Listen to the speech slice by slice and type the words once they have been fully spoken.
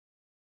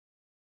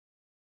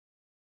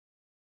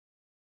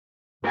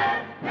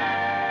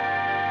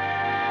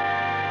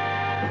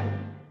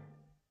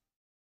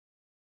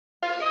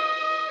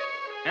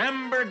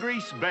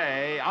Grease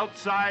Bay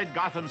outside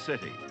Gotham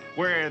City,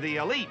 where the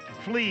elite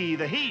flee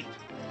the heat.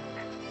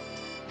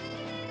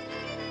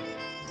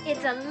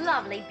 It's a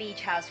lovely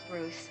beach house,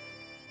 Bruce.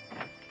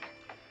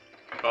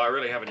 Well, I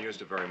really haven't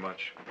used it very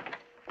much.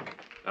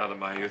 Now that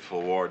my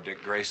youthful ward,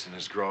 Dick Grayson,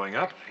 is growing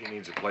up, he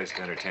needs a place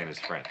to entertain his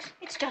friends.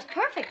 It's just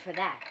perfect for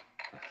that.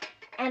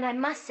 And I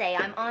must say,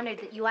 I'm honored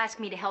that you asked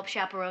me to help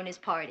chaperone his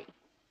party.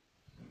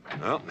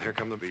 Well, here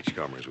come the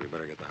beachcombers. We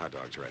better get the hot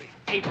dogs ready.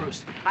 Hey,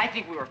 Bruce, I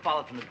think we were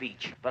followed from the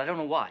beach, but I don't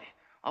know why.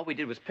 All we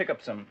did was pick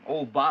up some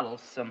old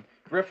bottles, some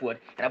driftwood,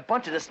 and a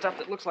bunch of this stuff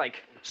that looks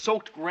like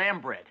soaked graham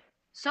bread.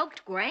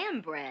 Soaked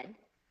graham bread?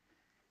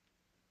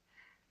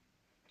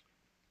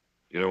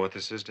 You know what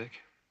this is, Dick?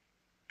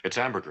 It's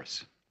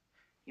ambergris.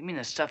 You mean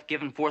the stuff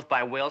given forth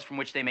by whales from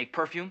which they make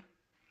perfume?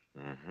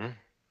 Mm-hmm.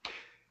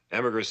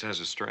 Ambergris has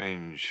a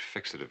strange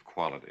fixative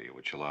quality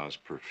which allows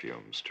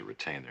perfumes to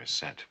retain their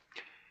scent.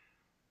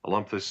 A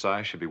lump this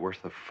size should be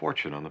worth a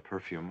fortune on the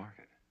perfume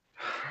market.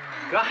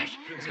 Gosh,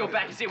 let's go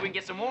back and see if we can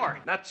get some more.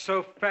 Not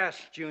so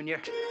fast, Junior.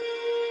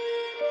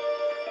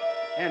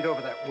 Hand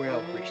over that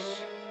whale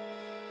grease.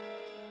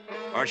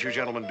 Aren't you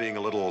gentlemen being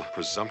a little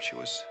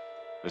presumptuous?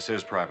 This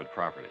is private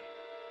property.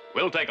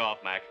 We'll take off,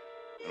 Mac,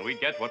 and we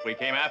get what we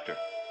came after.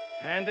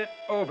 Hand it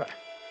over.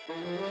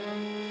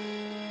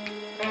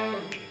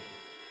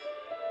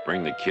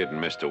 Bring the kid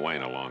and Mr.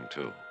 Wayne along,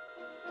 too.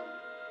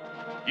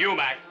 You,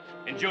 Mac,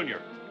 and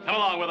Junior, come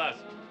along with us.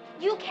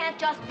 You can't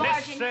just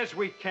barge This in. says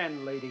we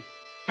can, lady.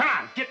 Come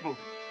on, get moving.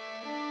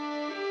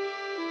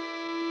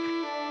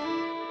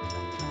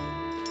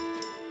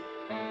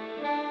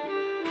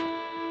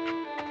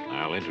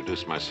 I'll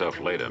introduce myself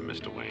later,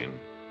 Mr. Wayne.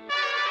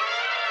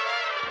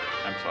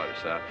 I'm sorry,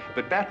 sir,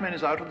 but Batman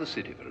is out of the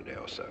city for a day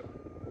or so.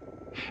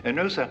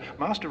 No, sir,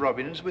 Master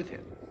Robin is with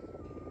him.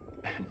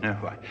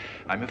 No,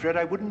 I'm afraid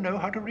I wouldn't know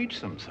how to reach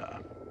them, sir.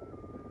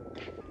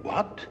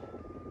 What?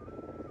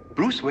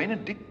 Bruce Wayne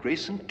and Dick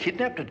Grayson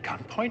kidnapped at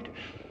gunpoint?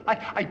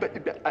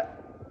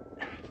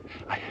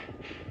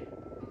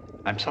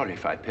 I'm sorry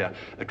if I appear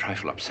a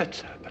trifle upset,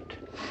 sir, but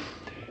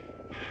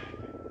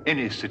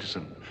any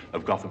citizen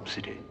of Gotham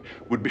City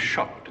would be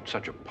shocked at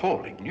such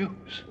appalling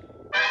news.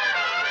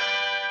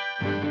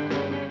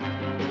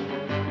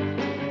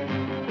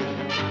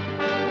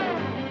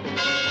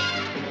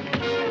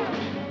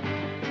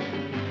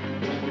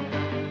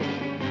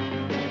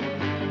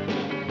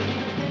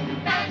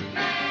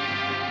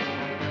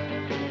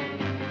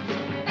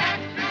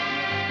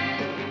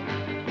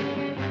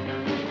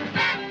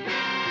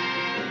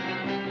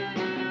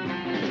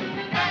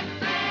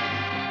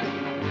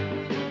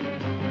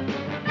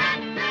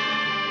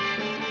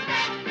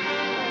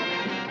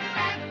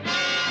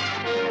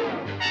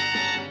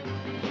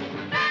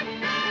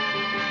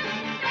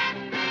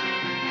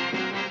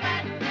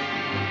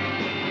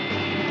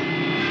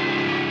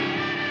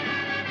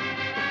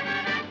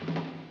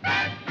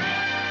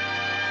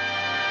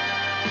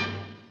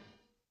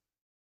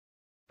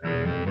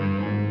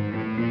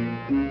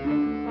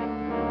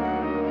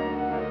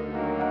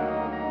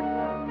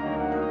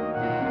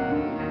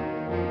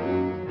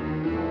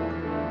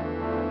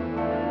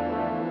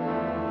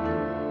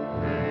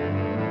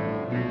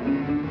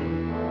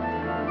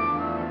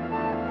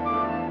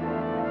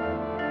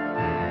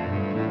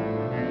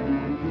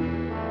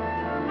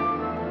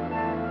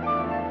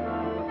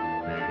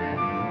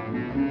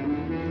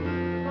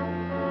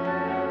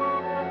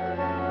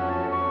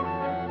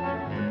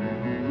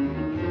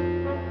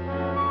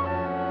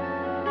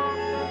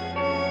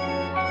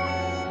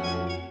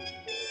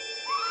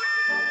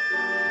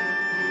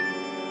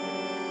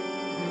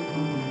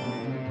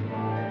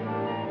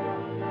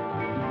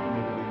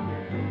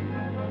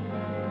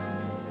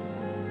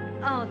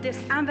 This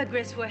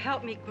ambergris will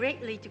help me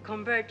greatly to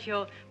convert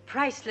your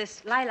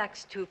priceless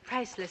lilacs to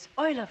priceless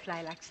oil of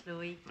lilacs,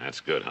 Louie.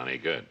 That's good, honey,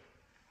 good.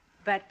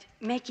 But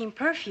making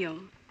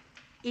perfume,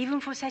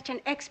 even for such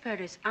an expert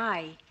as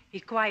I,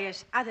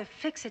 requires other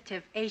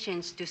fixative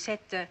agents to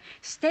set the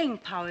staying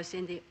powers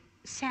in the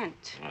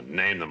scent.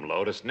 Name them,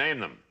 Lotus, name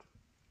them.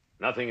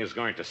 Nothing is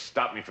going to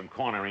stop me from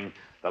cornering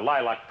the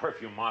lilac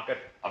perfume market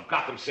of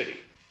Gotham City.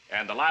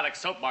 And the lilac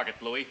soap market,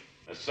 Louie.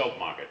 The soap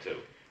market, too.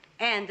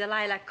 And the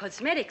lilac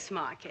cosmetics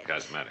market.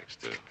 Cosmetics,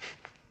 too.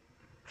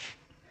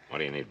 What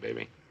do you need,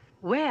 baby?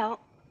 Well,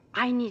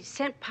 I need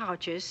scent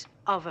pouches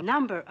of a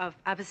number of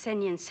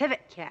Abyssinian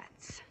civet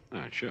cats.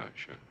 Oh, sure.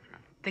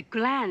 The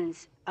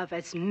glands of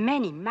as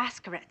many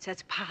masquerades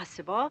as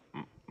possible.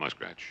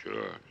 Muskrats,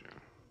 sure.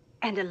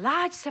 And a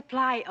large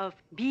supply of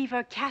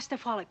beaver castor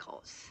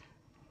follicles.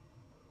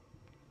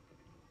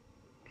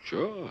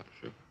 Sure.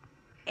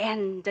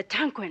 And the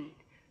tonquin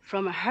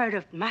from a herd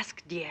of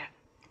musk deer.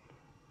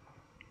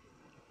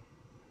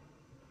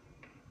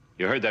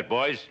 You heard that,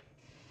 boys?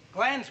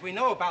 Glands we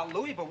know about,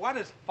 Louie, but what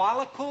is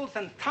follicles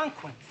and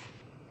tonquins?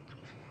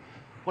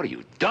 What are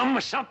you, dumb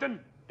or something?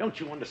 Don't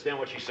you understand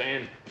what she's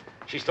saying?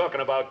 She's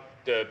talking about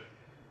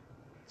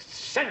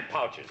scent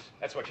pouches.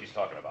 That's what she's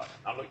talking about.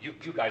 Now, look,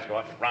 you guys go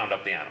out and round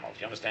up the animals,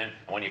 you understand?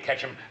 And when you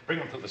catch them, bring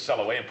them through the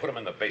cellarway and put them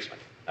in the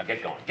basement. Now,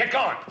 get going. Get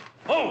going!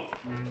 Move!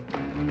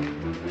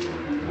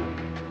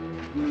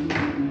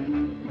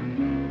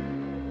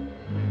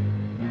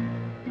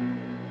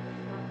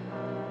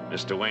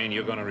 Mr. Wayne,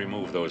 you're going to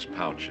remove those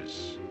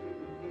pouches.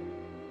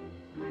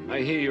 I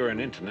hear you're an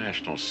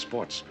international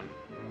sportsman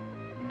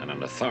and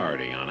an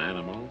authority on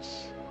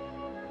animals.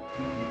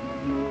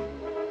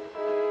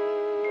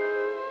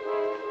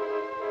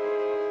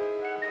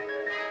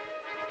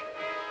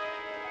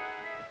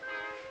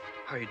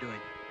 How are you doing?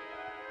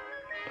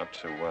 Not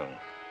too well.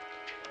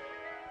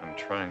 I'm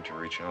trying to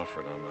reach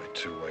Alfred on my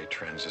two-way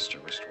transistor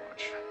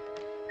wristwatch.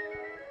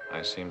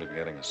 I seem to be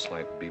getting a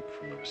slight beep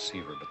from the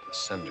receiver, but the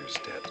sender's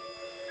dead.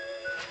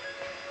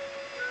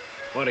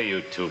 What are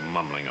you two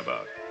mumbling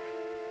about?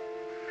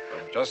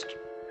 Just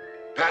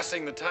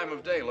passing the time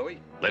of day, Louie.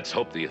 Let's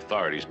hope the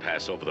authorities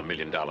pass over the $1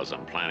 million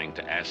I'm planning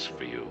to ask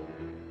for you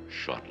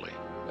shortly.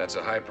 That's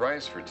a high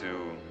price for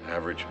two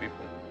average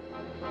people.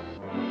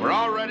 We're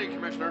all ready,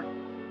 Commissioner.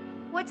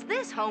 What's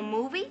this, home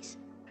movies?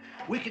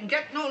 We can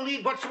get no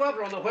lead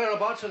whatsoever on the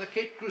whereabouts of the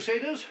Cape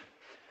Crusaders,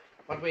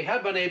 but we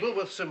have been able,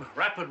 with some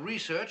rapid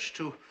research,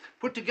 to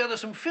put together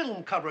some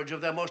film coverage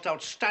of their most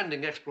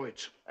outstanding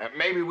exploits.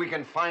 Maybe we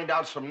can find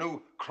out some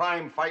new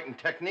crime-fighting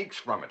techniques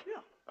from it.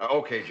 Yeah.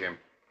 Okay, Jim.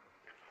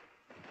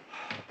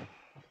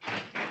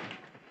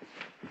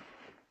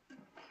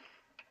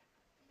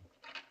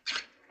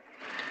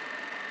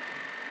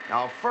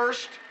 Now,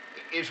 first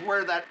is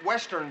where that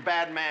Western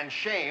bad man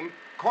Shame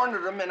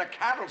cornered him in a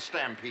cattle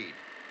stampede.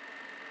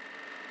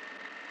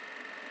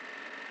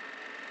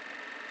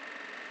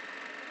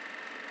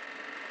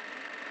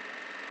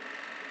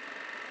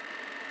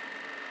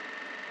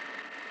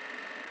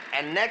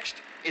 And next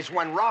is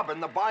when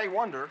Robin, the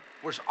bywonder,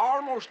 was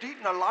almost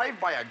eaten alive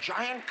by a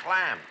giant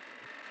clam.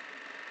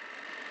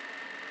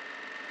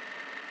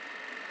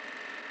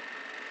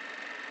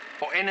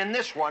 Oh, and in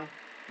this one,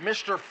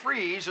 Mr.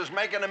 Freeze is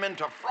making him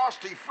into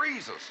Frosty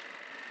Freezes.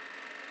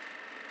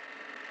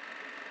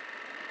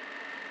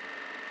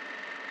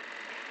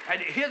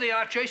 And here they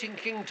are chasing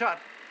King Tut.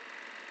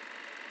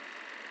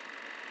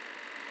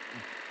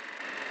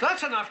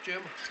 That's enough,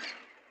 Jim.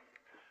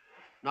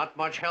 Not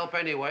much help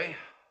anyway.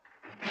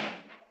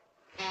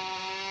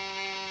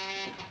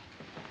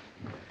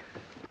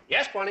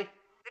 Yes, Bonnie?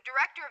 The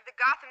director of the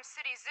Gotham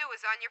City Zoo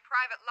is on your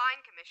private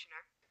line,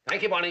 Commissioner.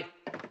 Thank you, Bonnie.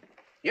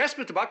 Yes,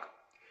 Mr. Buck.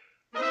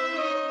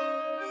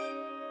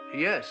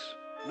 Yes,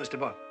 Mr.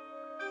 Buck.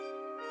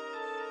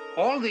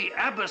 All the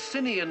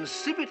Abyssinian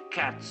civet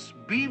cats,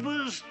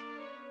 beavers,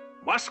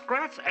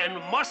 muskrats, and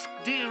musk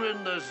deer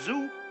in the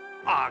zoo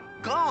are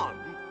gone.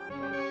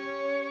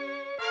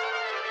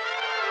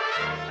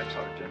 I'm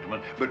sorry,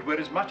 gentlemen, but we're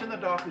as much in the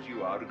dark as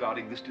you are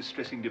regarding this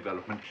distressing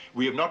development.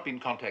 We have not been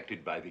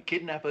contacted by the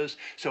kidnappers,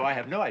 so I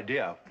have no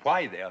idea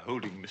why they are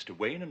holding Mr.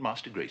 Wayne and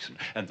Master Grayson.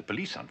 And the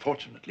police,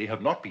 unfortunately,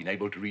 have not been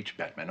able to reach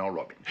Batman or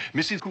Robin.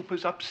 Mrs.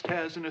 Cooper's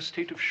upstairs in a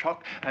state of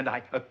shock, and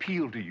I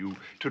appeal to you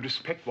to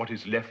respect what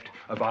is left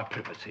of our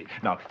privacy.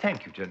 Now,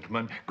 thank you,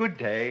 gentlemen. Good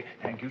day.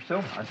 Thank you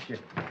so much.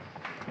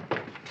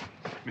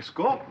 Miss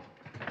Gordon.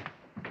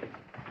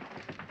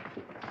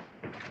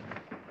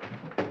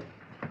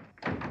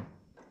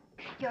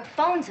 Your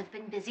phones have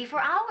been busy for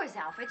hours,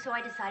 Alfred, so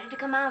I decided to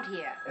come out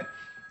here.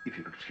 If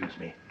you'll excuse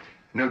me.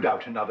 No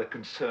doubt another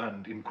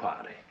concerned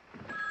inquiry.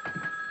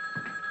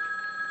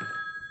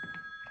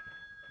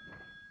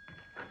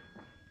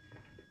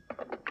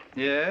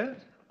 Yes?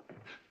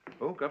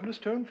 Oh, Governor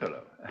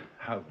Stonefellow.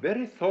 How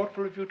very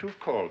thoughtful of you to have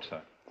called,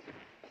 sir.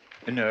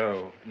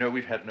 No,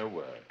 we've had no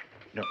word.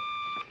 No.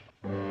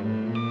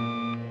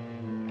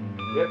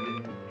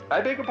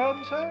 I beg your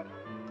pardon, sir?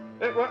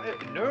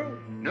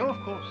 No,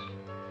 of course.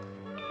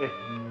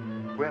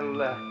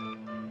 Well,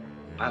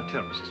 I'll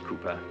tell Mrs.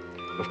 Cooper,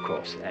 of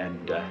course,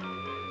 and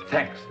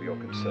thanks for your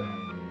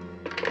concern.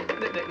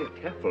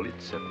 Careful,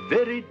 it's a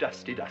very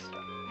dusty duster.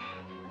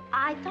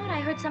 I thought I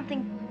heard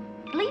something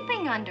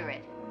bleeping under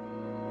it.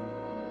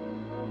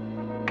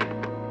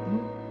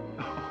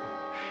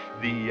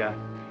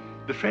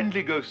 The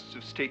friendly ghosts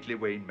of stately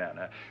Wayne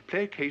Manor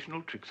play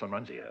occasional tricks on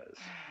one's ears.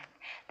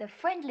 The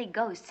friendly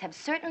ghosts have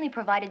certainly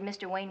provided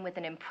Mr. Wayne with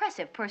an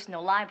impressive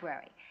personal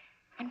library.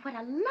 And what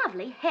a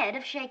lovely head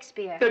of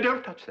Shakespeare.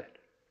 Don't touch that.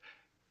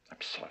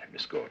 I'm sorry,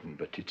 Miss Gordon,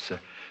 but it's a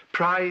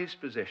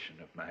prized possession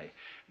of my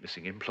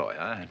missing employer,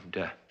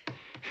 and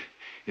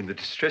in the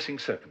distressing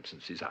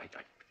circumstances,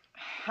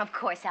 Of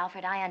course,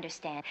 Alfred, I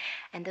understand.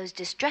 And those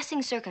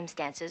distressing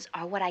circumstances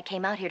are what I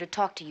came out here to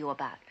talk to you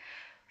about.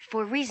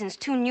 For reasons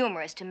too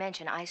numerous to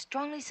mention, I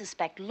strongly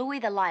suspect Louie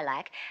the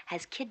Lilac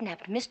has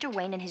kidnapped Mr.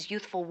 Wayne and his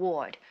youthful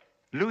ward.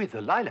 Louie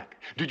the Lilac?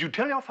 Did you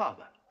tell your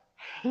father?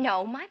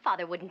 No, my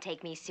father wouldn't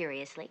take me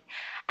seriously.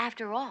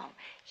 After all,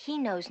 he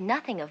knows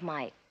nothing of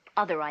my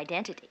other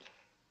identity.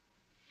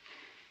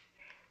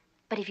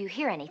 But if you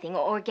hear anything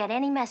or get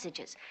any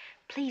messages,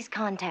 please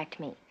contact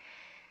me.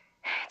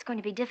 It's going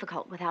to be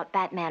difficult without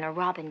Batman or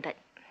Robin, but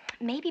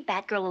maybe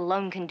Batgirl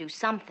alone can do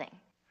something.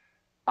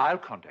 I'll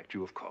contact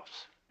you, of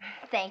course.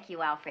 Thank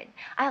you, Alfred.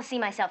 I'll see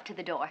myself to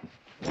the door.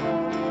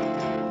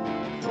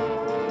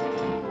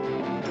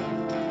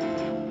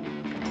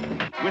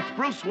 With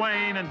Bruce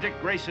Wayne and Dick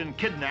Grayson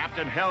kidnapped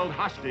and held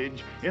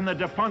hostage in the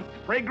defunct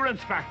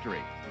fragrance factory,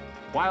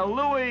 while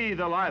Louie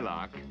the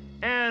Lilac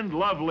and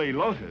lovely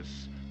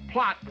Lotus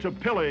plot to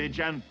pillage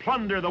and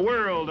plunder the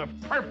world of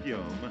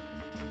perfume,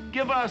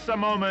 give us a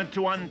moment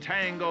to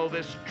untangle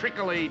this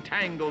trickily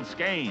tangled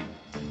skein.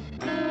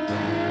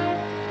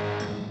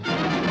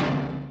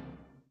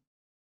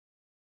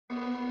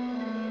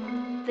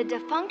 The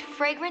defunct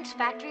fragrance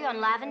factory on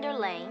Lavender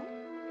Lane?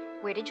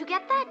 Where did you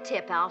get that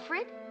tip,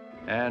 Alfred?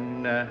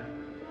 An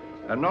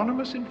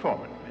anonymous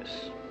informant,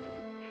 miss.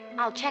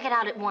 I'll check it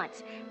out at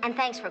once. And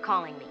thanks for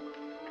calling me.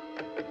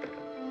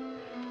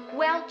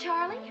 Well,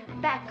 Charlie,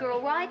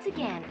 Batgirl rides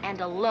again, and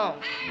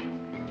alone.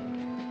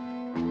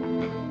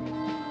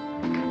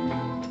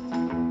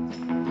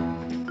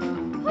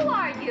 Who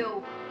are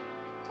you?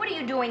 What are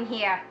you doing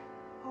here?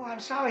 Oh, I'm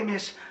sorry,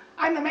 miss.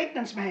 I'm the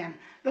maintenance man,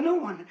 the new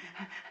one.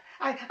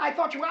 I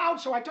thought you were out,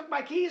 so I took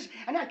my keys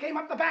and I came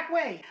up the back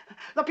way.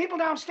 The people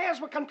downstairs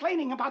were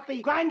complaining about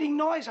the grinding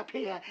noise up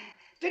here.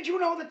 Did you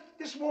know that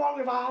this wall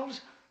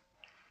revolves?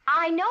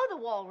 I know the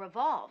wall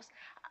revolves.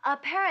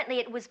 Apparently,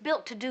 it was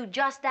built to do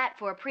just that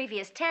for a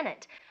previous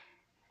tenant.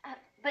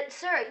 But,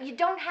 sir, you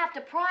don't have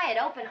to pry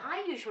it open.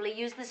 I usually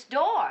use this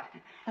door.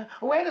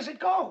 Where does it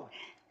go?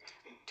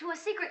 To a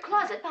secret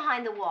closet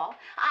behind the wall.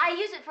 I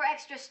use it for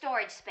extra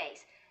storage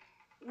space.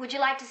 Would you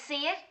like to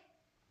see it?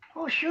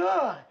 Oh,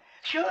 sure.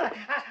 Sure.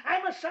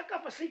 I'm a sucker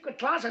for secret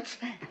closets.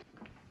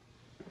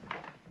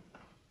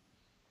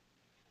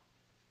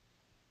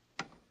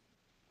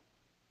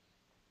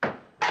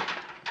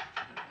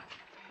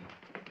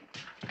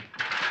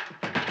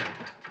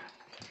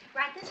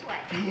 Right this way.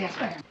 Yes,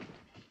 ma'am.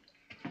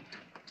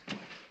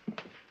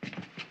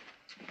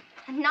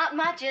 Not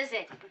much, is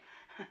it?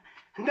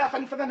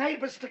 Nothing for the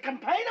neighbors to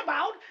complain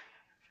about.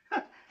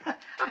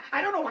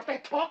 I don't know what they're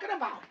talking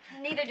about.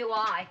 Neither do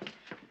I.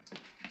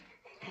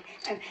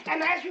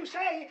 And as you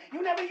say,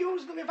 you never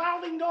use the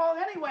revolving door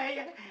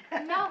anyway.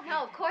 No,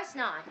 of course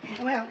not.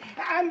 Well,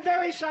 I'm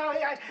very sorry.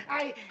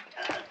 I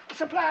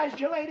surprised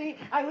you, lady.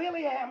 I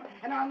really am,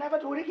 and I'll never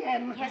do it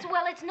again. Yes,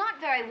 well, it's not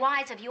very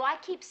wise of you. I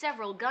keep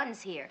several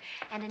guns here,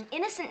 and an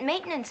innocent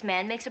maintenance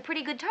man makes a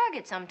pretty good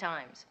target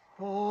sometimes.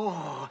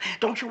 Oh,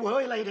 don't you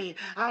worry, lady.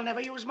 I'll never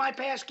use my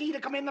pass key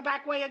to come in the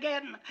back way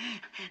again.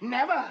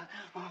 Never.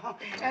 Oh,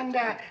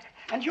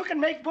 and you can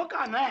make book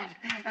on that.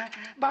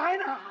 Bye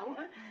now.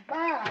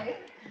 Bye.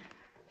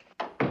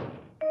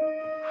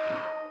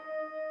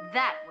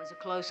 That was a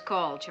close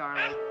call,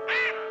 Charlie.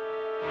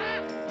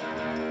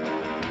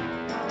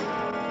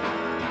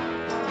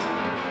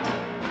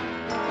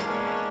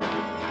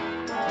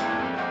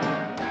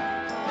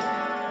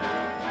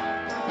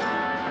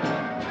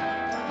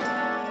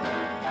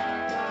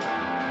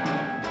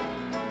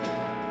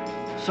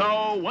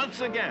 So,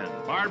 once again,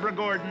 Barbara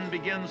Gordon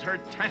begins her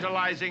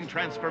tantalizing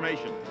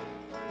transformation.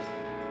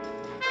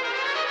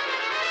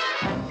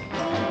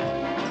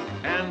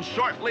 And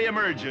shortly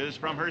emerges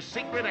from her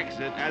secret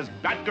exit as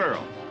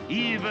Batgirl,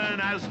 even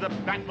as the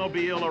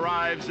Batmobile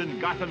arrives in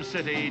Gotham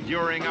City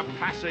during a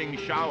passing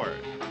shower,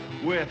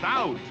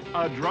 without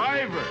a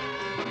driver,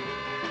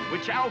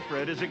 which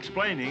Alfred is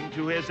explaining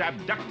to his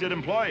abducted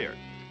employer.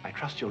 I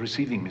trust you're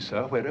receiving me,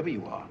 sir, wherever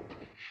you are.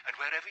 And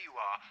wherever you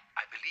are,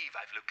 I believe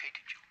I've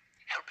located you.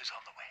 Help is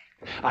on the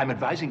way. I'm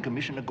advising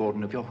Commissioner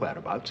Gordon of your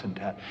whereabouts, and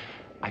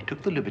I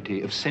took the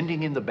liberty of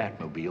sending in the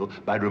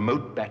Batmobile by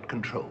remote bat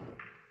control.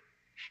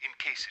 In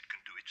case it can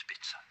do its bit,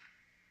 sir.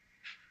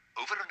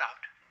 Over and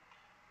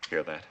out.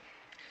 Hear that?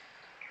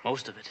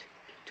 Most of it.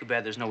 Too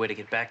bad there's no way to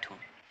get back to him.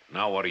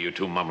 Now what are you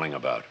two mumbling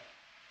about?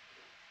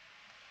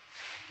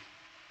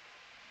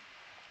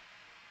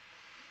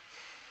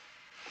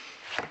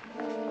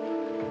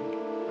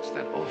 What's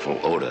that awful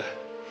odor?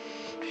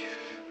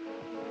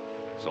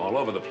 It's all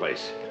over the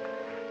place.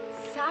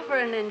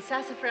 Saffron and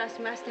sassafras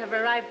must have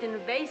arrived in the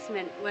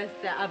basement with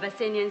the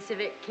Abyssinian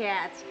civet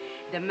cats,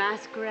 the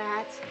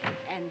muskrats,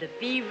 and the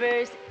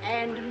beavers,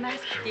 and the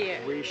musk deer.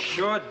 We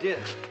sure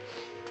did.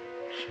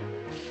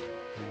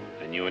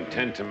 And you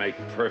intend to make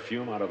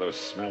perfume out of those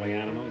smelly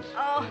animals?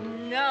 Oh,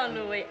 no,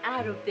 Louie,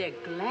 out of their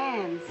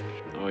glands.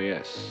 Oh,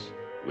 yes,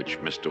 which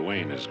Mr.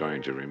 Wayne is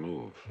going to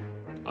remove.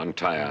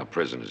 Untie our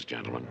prisoners,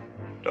 gentlemen.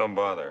 Don't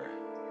bother,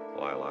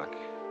 Lilac.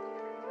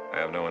 I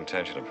have no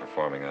intention of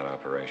performing that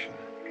operation.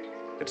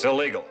 It's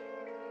illegal.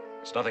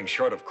 It's nothing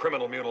short of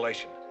criminal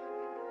mutilation.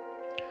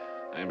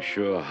 I'm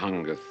sure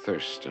hunger,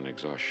 thirst, and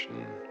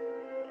exhaustion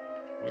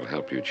will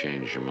help you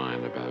change your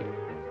mind about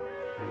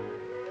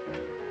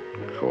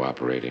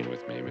cooperating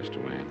with me,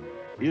 Mr. Wayne.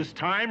 Is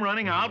time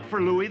running out for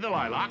Louie the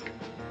Lilac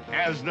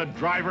as the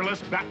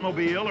driverless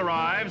Batmobile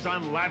arrives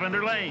on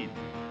Lavender Lane?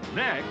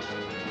 Next,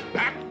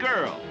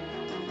 Batgirl.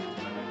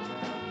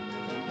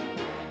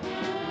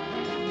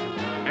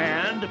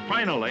 And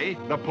finally,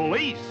 the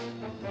police.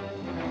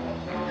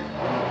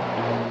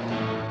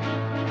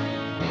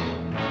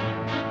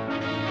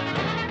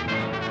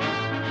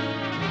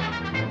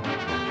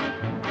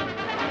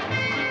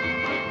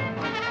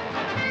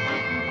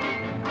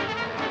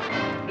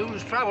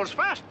 News travels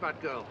fast,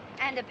 Batgirl.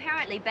 And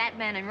apparently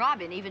Batman and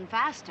Robin even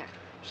faster.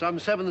 Some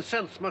seventh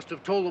sense must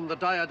have told them the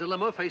dire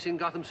dilemma facing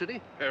Gotham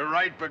City.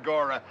 Right,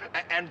 Begorra,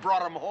 and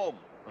brought him home.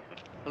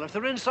 Well, if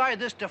they're inside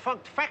this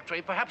defunct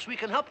factory, perhaps we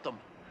can help them.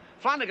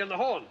 Flanagan, the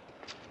horn.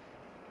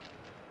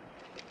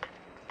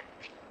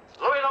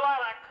 Louie the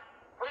Lilac,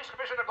 Police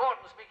Commissioner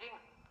Gordon speaking.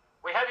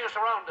 We have you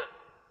surrounded.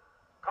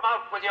 Come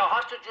out with your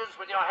hostages,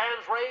 with your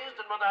hands raised,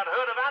 and with that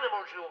herd of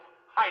animals you've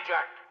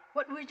hijacked.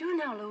 What do we do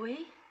now,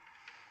 Louie?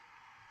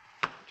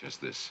 Just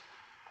this.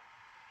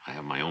 I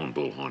have my own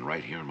bullhorn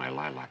right here in my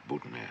lilac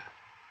boutonniere.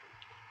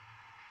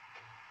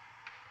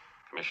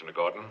 Commissioner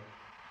Gordon,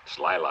 it's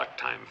lilac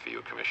time for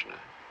you, Commissioner.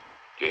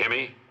 Do you hear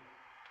me?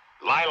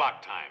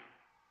 Lilac time.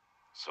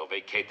 So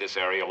vacate this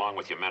area along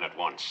with your men at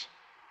once.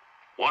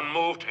 One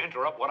move to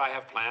interrupt what I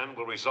have planned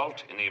will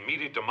result in the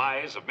immediate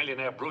demise of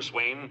millionaire Bruce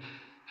Wayne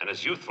and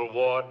his youthful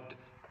ward,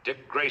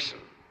 Dick Grayson.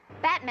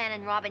 Batman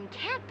and Robin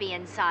can't be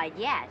inside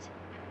yet.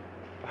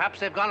 Perhaps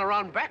they've gone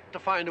around back to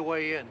find a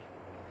way in.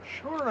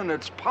 Sure, and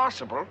it's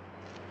possible.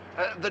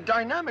 The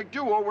dynamic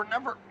duo were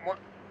never...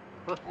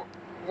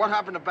 What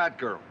happened to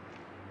Batgirl?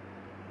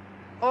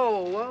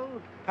 Oh, well,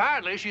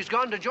 apparently she's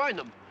gone to join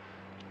them.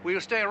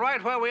 We'll stay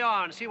right where we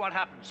are and see what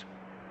happens.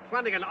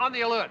 Flanagan, on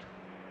the alert.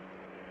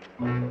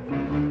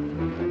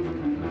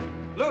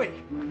 Louie,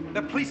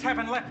 the police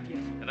haven't left yet.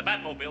 And the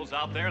Batmobile's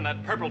out there and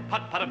that purple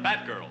putt-putt of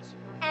Batgirls.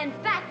 And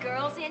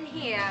Batgirl's in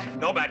here.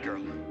 No,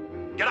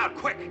 Batgirl. Get out,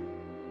 quick.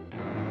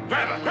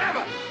 Grab her, grab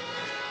her!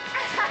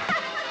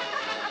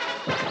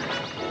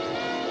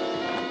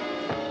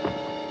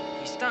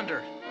 He stunned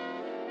her.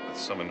 With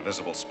some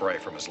invisible spray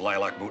from his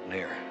lilac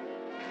boutonniere.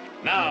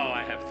 Now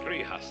I have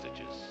 3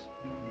 hostages.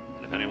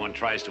 And if anyone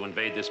tries to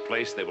invade this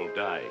place, they will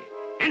die.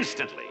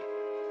 Instantly.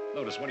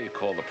 Lotus, what do you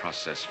call the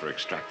process for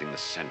extracting the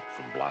scent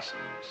from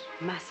blossoms?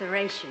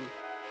 Maceration.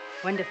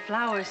 When the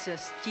flowers are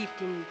steeped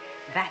in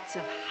vats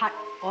of hot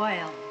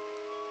oil.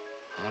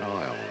 Hot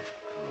oil, of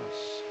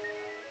course.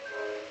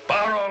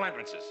 Bar all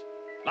entrances.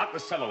 Lock the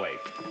cell away.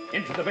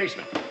 Into the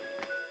basement.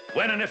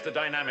 When and if the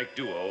dynamic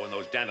duo and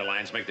those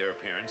dandelions make their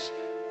appearance,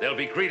 they'll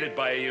be greeted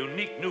by a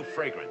unique new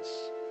fragrance.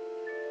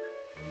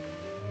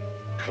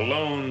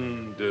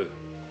 Cologne de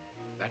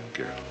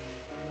Batgirl.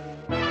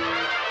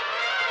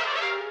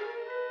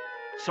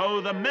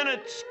 So the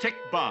minutes tick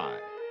by,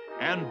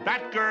 and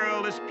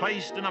Batgirl is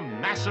placed in a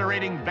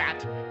macerating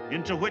vat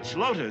into which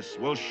Lotus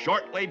will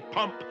shortly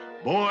pump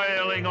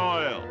boiling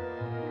oil.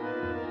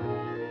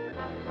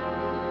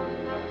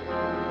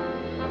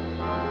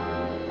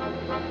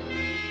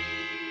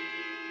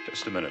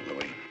 Just a minute,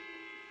 Louie.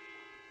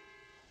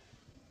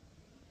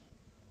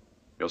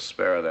 You'll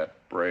spare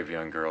that brave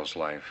young girl's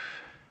life.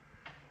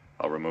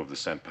 I'll remove the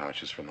scent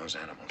pouches from those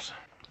animals.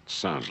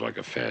 Sounds like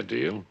a fair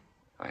deal.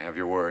 I have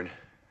your word.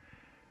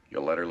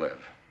 You'll let her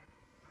live.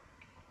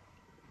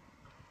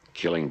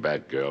 Killing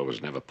Batgirl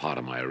was never part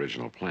of my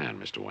original plan,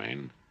 Mr.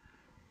 Wayne.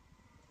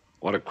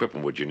 What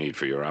equipment would you need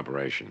for your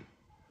operation?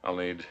 I'll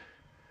need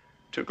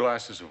 2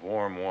 glasses of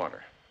warm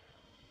water.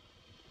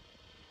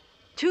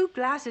 2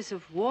 glasses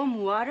of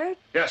warm water?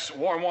 Yes,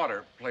 warm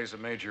water plays a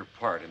major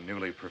part in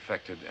newly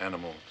perfected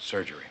animal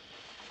surgery.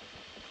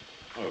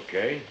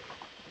 Okay.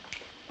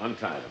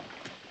 Untie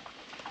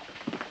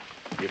them.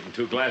 Give them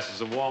 2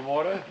 glasses of warm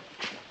water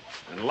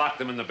and lock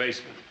them in the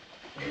basement.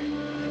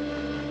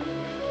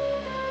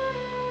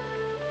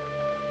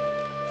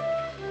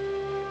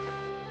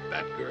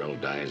 That girl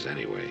dies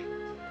anyway.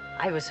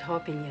 I was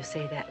hoping you'd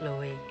say that,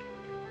 Louie.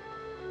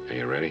 Are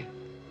you ready?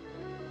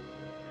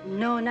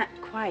 No, not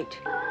quite.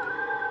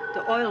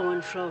 The oil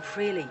won't flow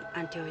freely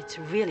until it's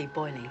really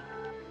boiling.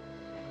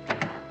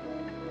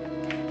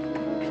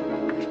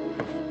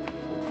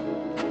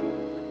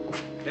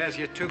 There's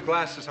your 2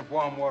 glasses of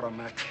warm water,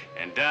 Mac.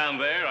 And down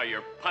there are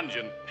your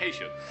pungent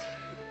patients.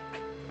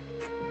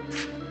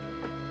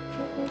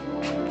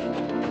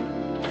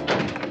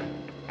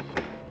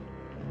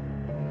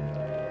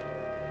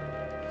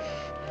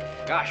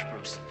 Gosh,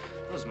 Bruce,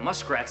 those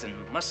muskrats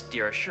and musk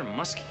deer are sure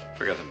musky.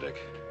 Forget them, Dick.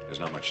 There's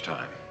not much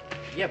time.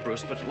 Yeah,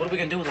 Bruce, but what are we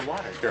gonna do with the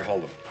water? Here,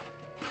 hold them.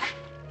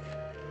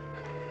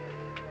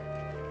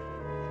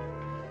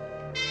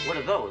 What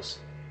are those?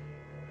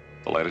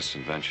 The latest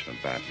invention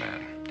of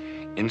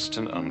Batman.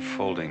 Instant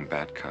unfolding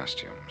bat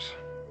costumes.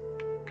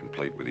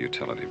 Complete with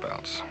utility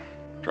belts.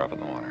 Drop in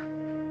the water.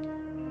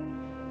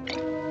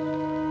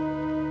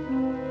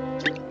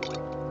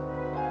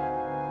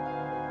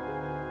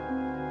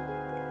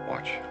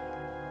 Watch.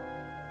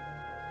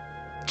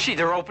 Gee,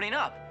 they're opening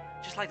up.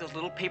 Just like those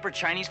little paper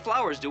Chinese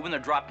flowers do when they're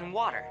dropped in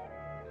water.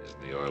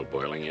 Isn't the oil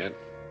boiling yet?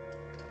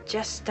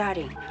 Just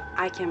starting.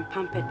 I can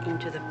pump it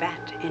into the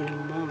vat in a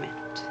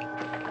moment.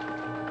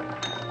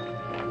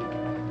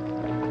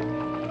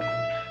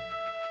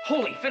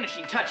 Holy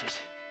finishing touches.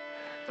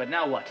 But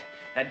now what?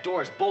 That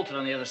door is bolted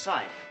on the other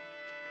side.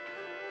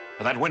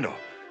 For that window,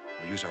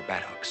 we'll use our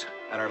bat hooks.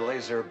 And our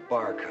laser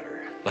bar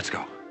cutter. Let's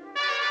go.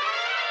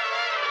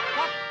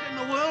 What in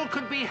the world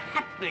could be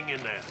happening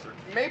in there?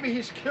 Maybe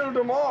he's killed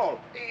them all,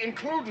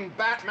 including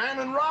Batman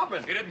and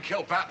Robin. He didn't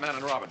kill Batman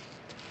and Robin.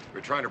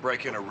 We're trying to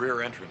break in a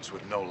rear entrance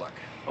with no luck.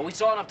 But we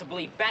saw enough to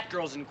believe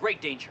Batgirl's in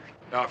great danger.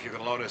 Now, if you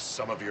can loan us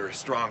some of your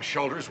strong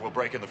shoulders, we'll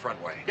break in the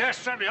front way. Yes,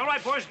 certainly. All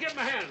right, boys, give him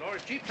a hand, or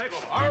his Jeep take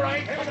over. All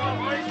right, here we go,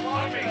 boys.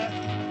 Follow me.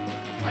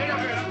 Right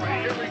up this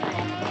way. Here we go.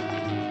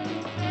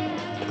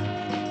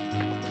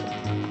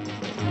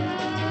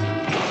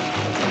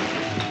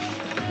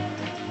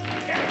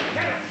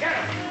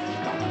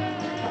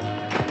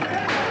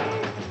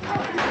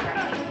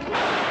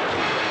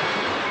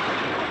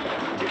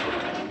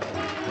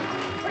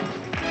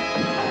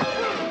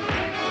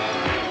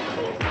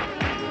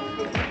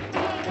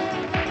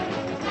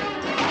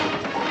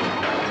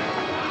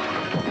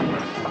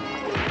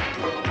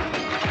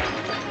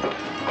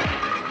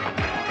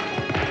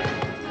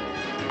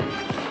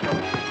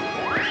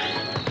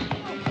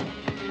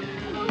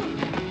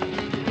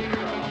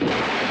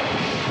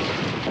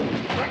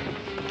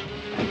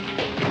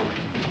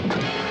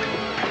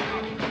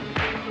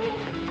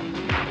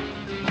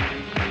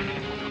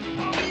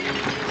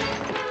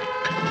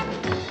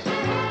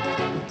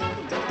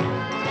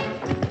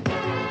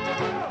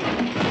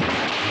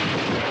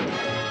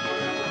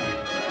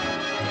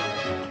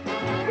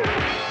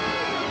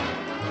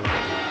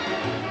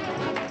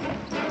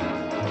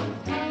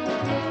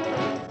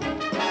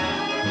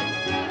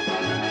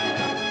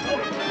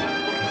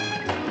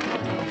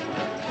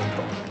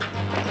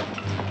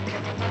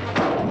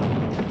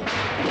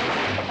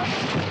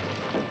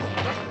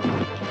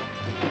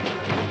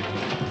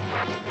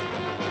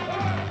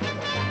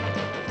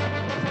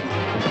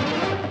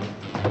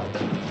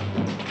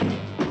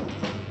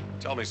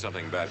 Tell me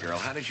something, Batgirl.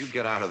 How did you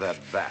get out of that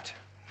vat?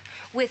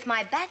 With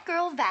my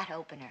Batgirl vat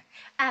opener,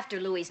 after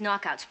Louie's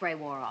knockout spray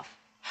wore off.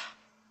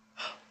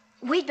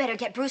 We'd better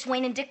get Bruce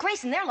Wayne and Dick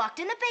Grayson. They're locked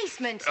in the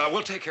basement.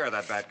 We'll take care of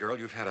that, Batgirl.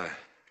 You've had a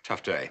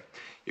tough day.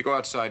 You go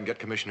outside and get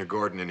Commissioner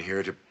Gordon in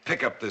here to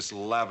pick up this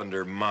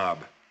lavender mob.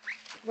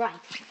 Right.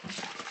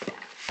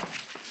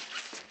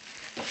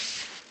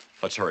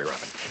 Let's hurry,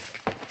 Robin.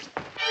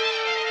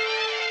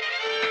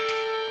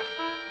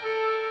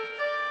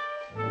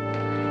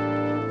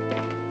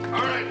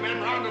 All right,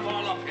 men, round them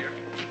all up here.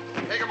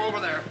 Take them over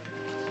there.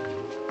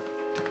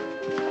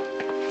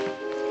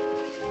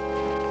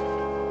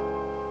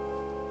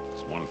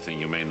 There's one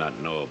thing you may not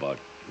know about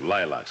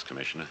lilacs,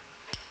 Commissioner.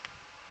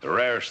 The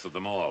rarest of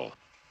them all,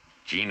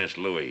 genus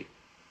Louie,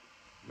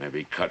 may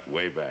be cut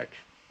way back,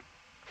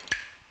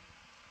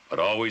 but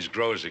always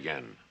grows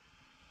again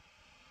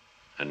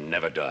and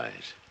never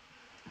dies.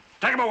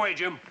 Take him away,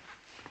 Jim.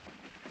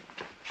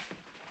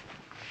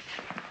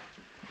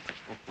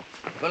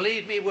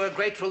 Believe me, we're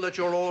grateful that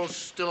you're all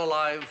still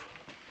alive.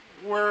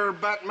 We're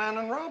Batman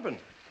and Robin.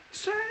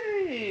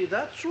 Say,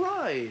 that's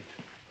right.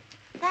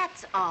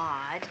 That's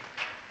odd.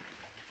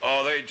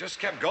 Oh, they just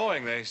kept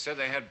going. They said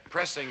they had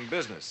pressing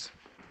business.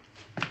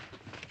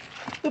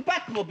 The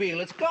Batmobile,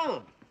 it's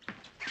gone.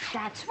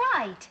 That's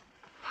right.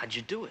 How'd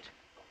you do it?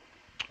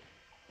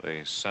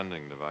 The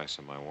sending device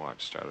on my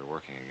watch started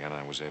working again.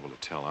 I was able to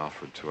tell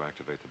Alfred to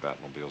activate the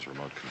Batmobile's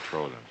remote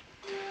control unit.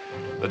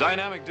 The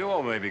dynamic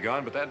duo may be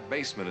gone, but that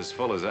basement is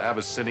full of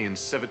Abyssinian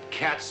civet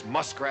cats,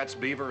 muskrats,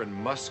 beaver, and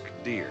musk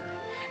deer.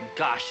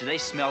 Gosh, do they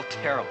smell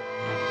terrible.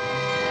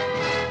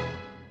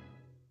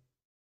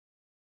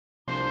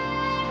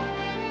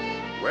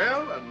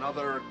 Well,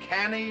 another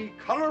canny,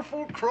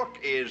 colorful crook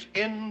is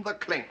in the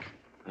clink.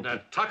 And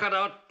that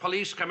tuckered-out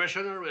police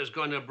commissioner is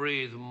going to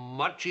breathe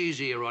much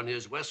easier on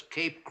his West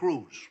Cape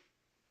cruise.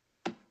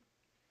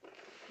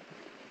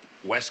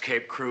 West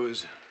Cape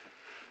cruise?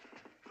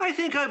 I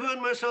think I've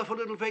earned myself a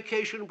little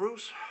vacation,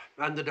 Bruce.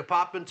 And the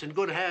department's in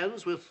good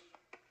hands with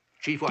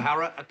Chief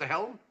O'Hara at the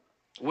helm.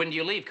 When do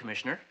you leave,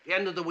 Commissioner? The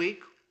end of the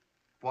week.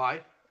 Why?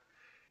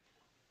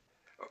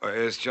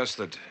 It's just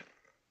that...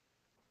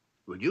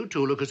 Well, you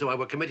two look as though I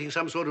were committing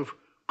some sort of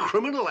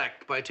criminal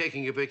act by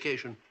taking a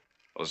vacation.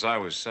 Well, as I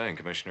was saying,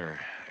 Commissioner,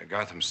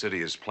 Gotham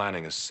City is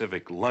planning a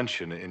civic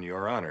luncheon in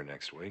your honor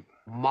next week.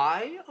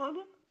 My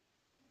honor?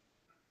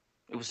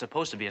 It was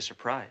supposed to be a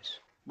surprise.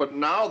 But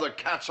now the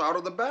cat's out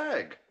of the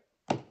bag.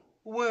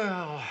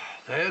 Well,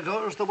 there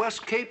goes the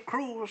West Cape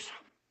cruise.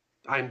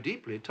 I'm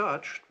deeply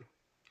touched.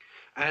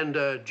 And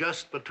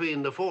just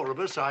between the four of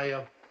us,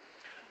 I'll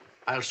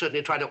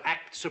certainly try to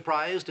act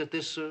surprised at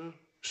this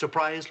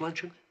surprise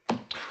luncheon.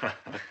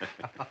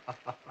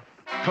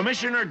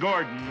 Commissioner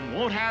Gordon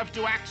won't have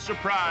to act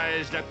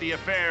surprised at the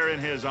affair in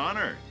his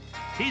honor.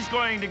 He's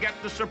going to get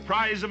the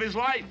surprise of his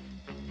life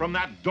from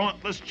that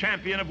dauntless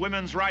champion of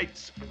women's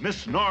rights,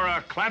 Miss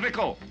Nora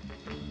Clavicle.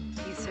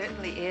 He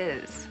certainly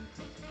is.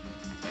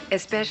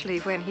 Especially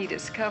when he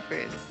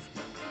discovers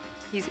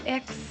he's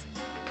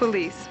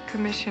ex-police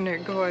Commissioner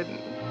Gordon.